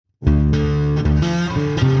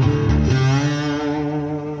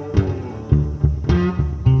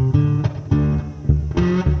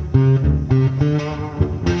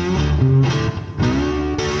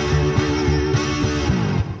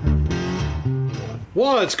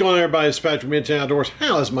What's going on, everybody? It's Patrick from Bensound Outdoors.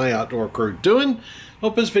 How is my outdoor crew doing?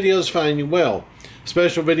 Hope this video is finding you well.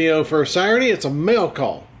 Special video for Saturday. It's a mail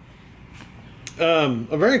call. A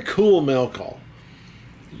very cool mail call.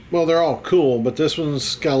 Well, they're all cool, but this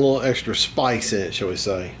one's got a little extra spice in it, shall we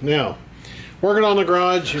say. Now, working on the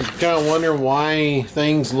garage, you're kind of wondering why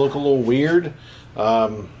things look a little weird.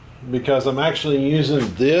 Because I'm actually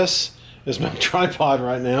using this as my tripod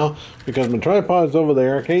right now, because my tripod's over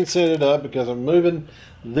there. I can't set it up because I'm moving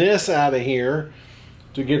this out of here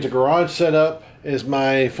to get the garage set up as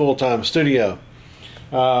my full-time studio.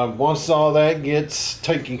 Once all that gets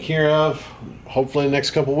taken care of, hopefully in the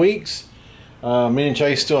next couple weeks, me and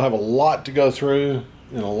Chase still have a lot to go through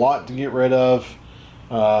and a lot to get rid of.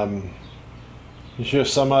 It's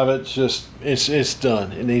just some of it's just it's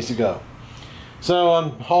done. It needs to go. So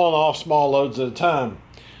I'm hauling off small loads at a time.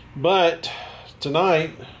 But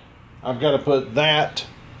tonight I've got to put that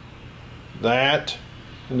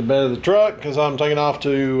in the bed of the truck, because I'm taking off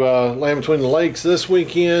to Land Between the Lakes this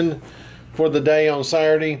weekend for the day on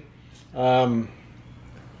Saturday. It's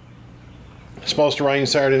supposed to rain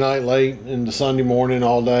Saturday night late into Sunday morning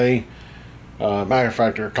all day. Matter of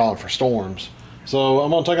fact, they're calling for storms. So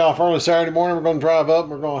I'm going to take off early Saturday morning. We're going to drive up.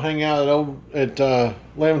 We're going to hang out at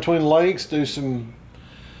Land Between the Lakes, do some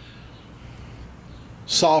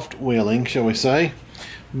soft wheeling, shall we say.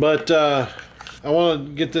 But I want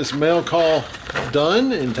to get this mail call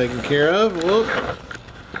done and taken care of. Whoop.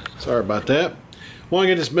 Sorry about that. I want to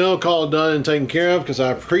get this mail call done and taken care of because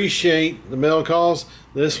I appreciate the mail calls.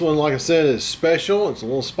 This one, like I said, is special. It's a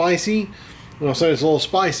little spicy. When I say it's a little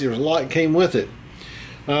spicy, there's a lot that came with it.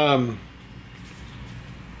 Cool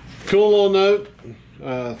little note.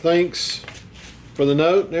 Thanks for the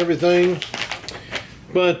note and everything.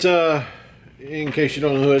 But in case you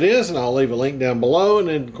don't know who it is, and I'll leave a link down below, and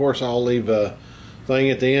then of course I'll leave a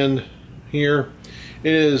thing at the end here.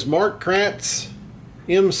 It is Mark Kratz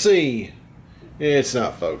MC. It's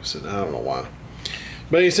not focusing, I don't know why.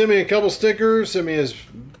 But he sent me a couple stickers, sent me his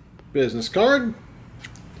business card.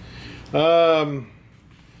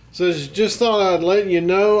 Says, just thought I'd let you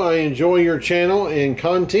know I enjoy your channel and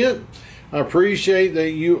content. I appreciate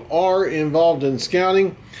that you are involved in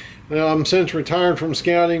scouting. Now, I'm since retired from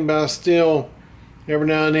scouting, but I still, every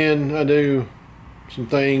now and then, I do some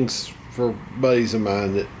things for buddies of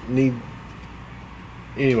mine that need.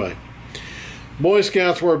 Anyway, Boy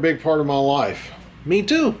Scouts were a big part of my life. Me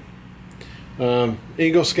too.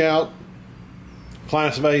 Eagle Scout,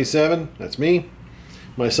 class of '87. That's me.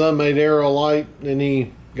 My son made aerolite, and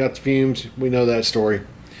he got the fumes. We know that story.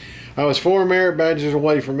 I was 4 merit badges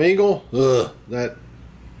away from Eagle. Ugh, that.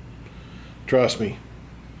 Trust me.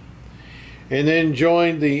 And then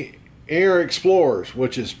joined the Air Explorers,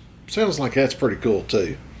 which sounds like that's pretty cool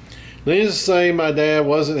too. Needless to say, my dad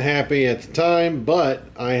wasn't happy at the time, but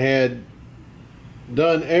I had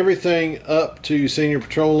done everything up to senior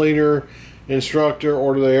patrol leader, instructor,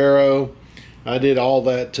 order the arrow. I did all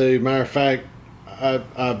that too. Matter of fact,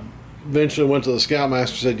 I eventually went to the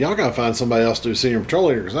scoutmaster and said, y'all gotta find somebody else to do senior patrol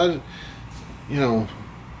leader, because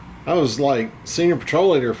I was like senior patrol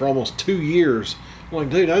leader for almost 2 years. I'm like,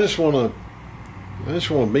 dude, I just want to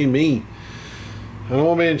be me. I don't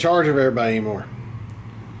want to be in charge of everybody anymore.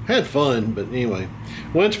 Had fun, but anyway.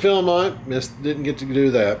 Went to Philmont, didn't get to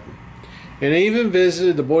do that. And even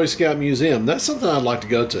visited the Boy Scout Museum. That's something I'd like to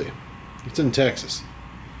go to. It's in Texas.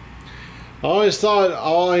 I always thought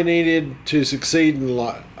all I needed to succeed in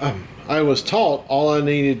life. I was taught all I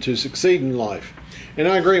needed to succeed in life. And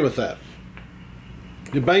I agree with that.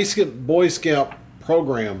 The basic Boy Scout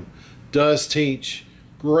program does teach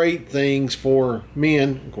great things for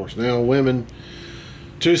men, of course now women,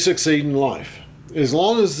 to succeed in life. As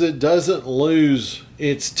long as it doesn't lose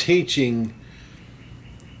its teaching.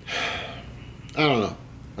 I don't know.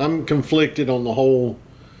 I'm conflicted on the whole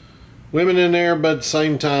women in there, but at the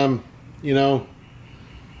same time, I don't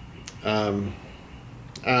know.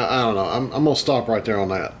 I'm gonna stop right there on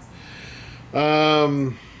that.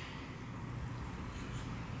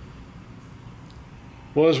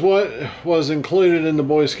 Was what was included in the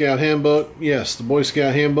Boy Scout handbook? Yes, the Boy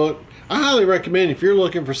Scout handbook. I highly recommend, if you're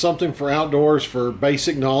looking for something for outdoors for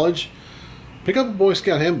basic knowledge, pick up a Boy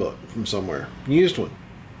Scout handbook from somewhere. Used one.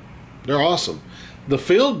 They're awesome. The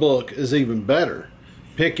field book is even better.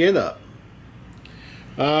 Pick it up.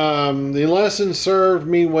 The lesson served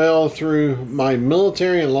me well through my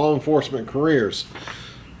military and law enforcement careers.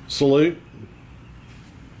 Salute.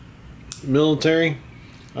 Military.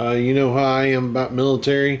 You know how I am about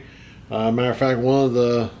military. Matter of fact, one of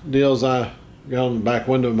the deals I got on the back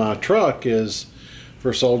window of my truck is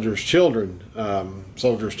for Soldiers Children.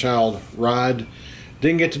 Soldier's Child Ride.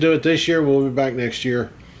 Didn't get to do it this year. We'll be back next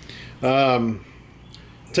year.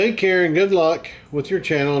 Take care and good luck with your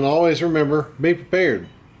channel, and always remember, be prepared.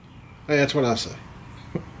 Hey, that's what I say.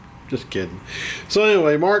 Just kidding. So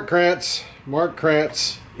anyway, Mark Kratz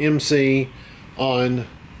MC on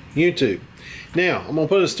YouTube. Now, I'm going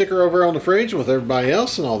to put a sticker over on the fridge with everybody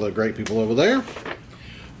else and all the great people over there.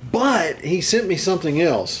 But he sent me something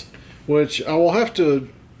else, which I will have to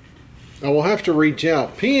reach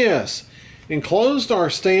out. P.S. Enclosed are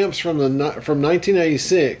stamps from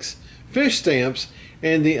 1986, fish stamps,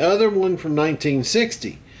 and the other one from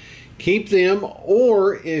 1960. Keep them,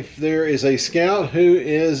 or if there is a scout who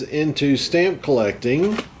is into stamp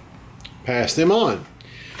collecting, pass them on.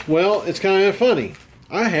 Well, it's kind of funny.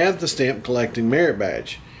 I have the stamp collecting merit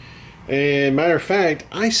badge. And matter of fact,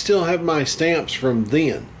 I still have my stamps from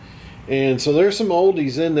then. And so there's some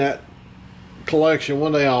oldies in that collection.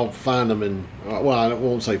 One day I'll find them, and well, I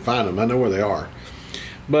won't say find them, I know where they are.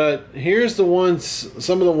 But here's the ones,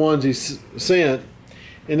 some of the ones he sent.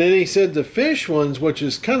 And then he said the fish ones, which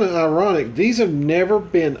is kind of ironic, these have never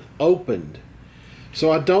been opened.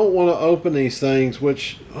 So I don't want to open these things,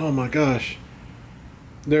 which, oh my gosh,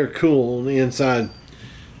 they're cool on the inside.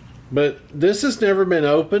 But this has never been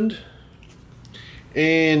opened.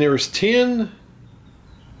 And there was 10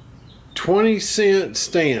 20-cent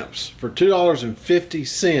stamps for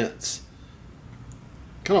 $2.50.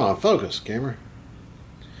 Come on, focus, camera.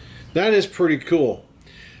 That is pretty cool.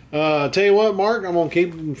 Tell you what, Mark, I'm going to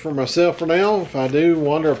keep them for myself for now. If I do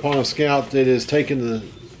wander upon a scout that is taking the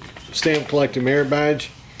stamp collecting merit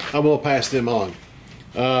badge, I will pass them on.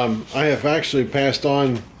 I have actually passed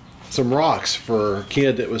on some rocks for a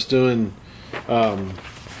kid that was doing what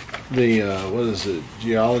is it,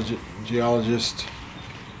 geologist.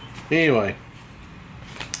 Anyway,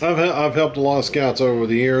 I've helped a lot of scouts over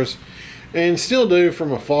the years, and still do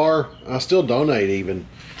from afar. I still donate even.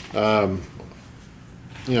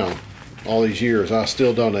 You know, all these years, I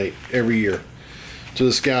still donate every year to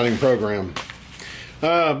the scouting program.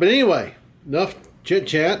 But anyway, enough chit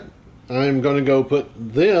chat. I'm going to go put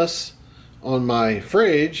this on my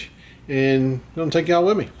fridge and I'm going to take y'all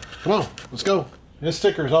with me. Come on, let's go. There's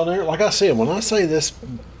stickers on there. Like I said, when I say this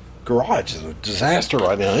garage is a disaster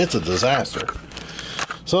right now, it's a disaster.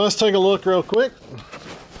 So let's take a look real quick.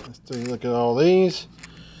 Let's take a look at all these.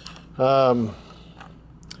 All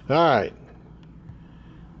right.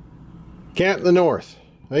 Cat in the North,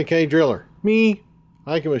 AK Driller, me,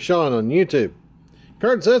 hiking with Sean on YouTube,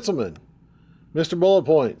 Kurt Zitzelman, Mr. Bullet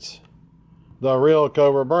Points, The Real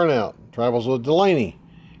Cobra Burnout, Travels with Delaney,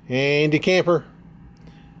 Andy Camper,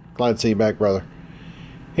 glad to see you back, brother.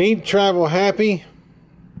 He'd Travel Happy,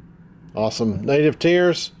 awesome. Native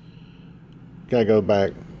Tears, gotta go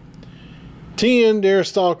back. TN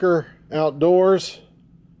Deerstalker Outdoors,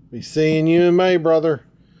 be seeing you in May, brother.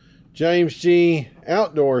 James G.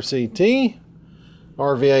 Outdoor CT,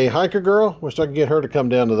 RVA Hiker Girl. Wish I could get her to come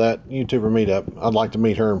down to that YouTuber meetup. I'd like to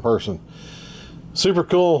meet her in person. Super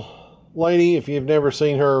cool lady. If you've never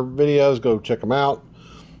seen her videos, go check them out.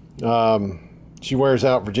 She wears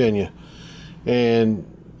out Virginia. And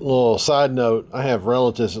a little side note, I have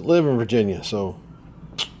relatives that live in Virginia. So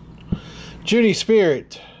Judy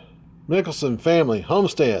Spirit, Nicholson Family,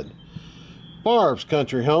 Homestead, Barb's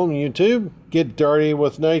Country Home YouTube, Get Dirty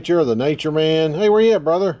with Nature, The Nature Man. Hey, where you at,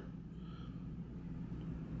 brother?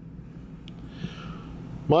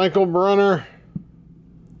 Michael Brunner,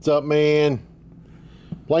 what's up, man?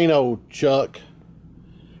 Plain old Chuck.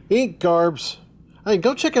 Eat Carbs. Hey,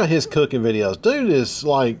 go check out his cooking videos. Dude is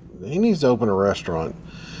like, he needs to open a restaurant.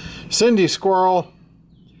 Cindy Squirrel,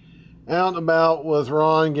 Out and About with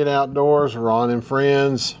Ron, Get Outdoors, Ron and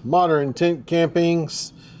Friends, Modern Tent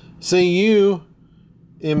Campings. See you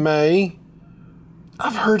in May.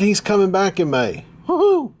 I've heard he's coming back in May.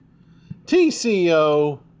 Woohoo!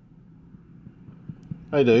 TCO.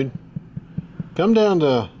 Hey, dude. Come down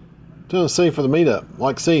to Tennessee for the meetup.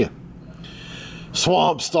 Like to see you.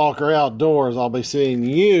 Swamp Stalker Outdoors. I'll be seeing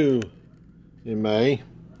you in May.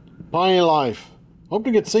 Pioneer Life. Hope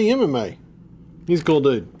to get to see him in May. He's a cool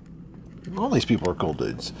dude. All these people are cool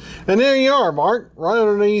dudes. And there you are, Mark. Right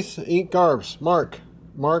underneath Eat Carbs. Mark.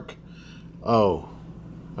 Oh,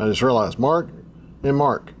 I just realized Mark and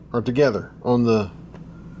Mark are together on the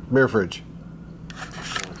beer fridge.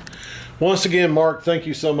 Once again, Mark, thank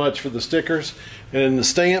you so much for the stickers and the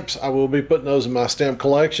stamps. I will be putting those in my stamp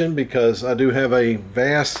collection because I do have a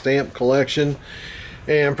vast stamp collection.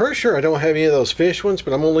 And I'm pretty sure I don't have any of those fish ones,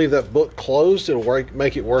 but I'm going to leave that book closed. It'll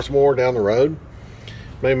make it worth more down the road.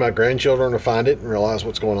 Maybe my grandchildren will find it and realize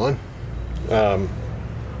what's going on.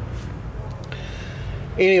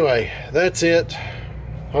 Anyway, that's it.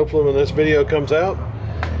 Hopefully when this video comes out,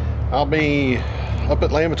 I'll be up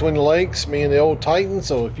at Land Between the Lakes, me and the old Titan.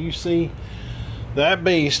 So if you see that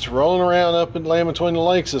beast rolling around up at Land Between the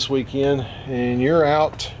Lakes this weekend and you're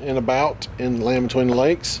out and about in Land Between the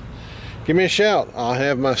Lakes, give me a shout. I'll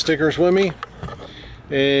have my stickers with me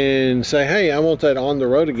and say, hey, I want that On the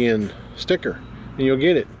Road Again sticker, and you'll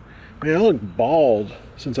get it. Man, I look bald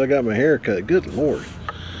since I got my hair cut. Good Lord.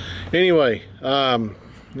 Anyway, I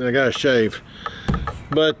gotta shave.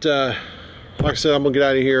 But like I said, I'm gonna get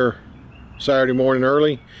out of here Saturday morning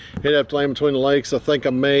early, head up to Land Between the Lakes. I think I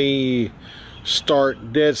may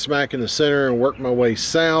start dead smack in the center and work my way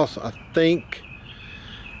south. I think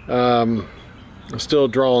I'm still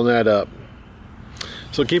drawing that up.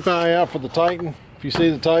 So keep an eye out for the Titan. If you see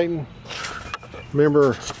the Titan,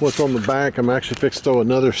 remember what's on the back. I'm actually fixing to throw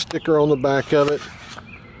another sticker on the back of it.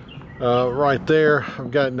 Right there,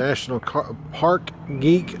 I've got National Park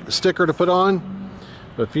Geek sticker to put on.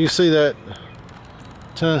 But if you see that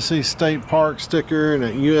Tennessee State Park sticker and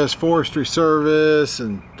that U.S. Forestry Service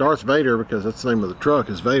and Darth Vader, because that's the name of the truck,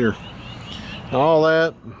 is Vader, and all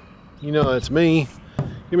that, you know that's me.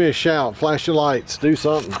 Give me a shout, flash your lights, do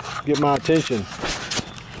something, get my attention.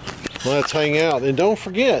 Let's hang out. And don't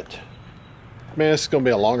forget, man, this is going to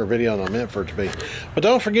be a longer video than I meant for it to be, but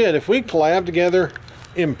don't forget, if we collab together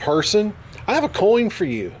in person, I have a coin for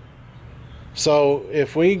you. So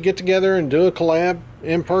if we get together and do a collab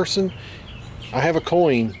in person, I have a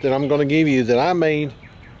coin that I'm going to give you that I made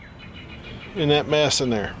in that mess in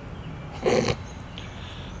there.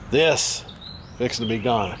 This fixing to be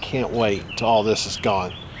gone. I can't wait till all this is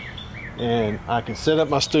gone and I can set up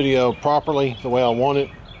my studio properly the way I want it.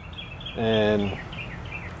 And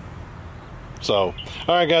so,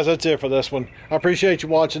 alright guys, that's it for this one. I appreciate you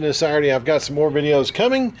watching this Saturday. I've got some more videos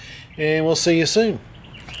coming and we'll see you soon.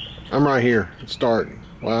 I'm right here. It's starting.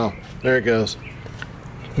 Wow, there it goes.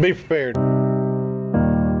 Be prepared.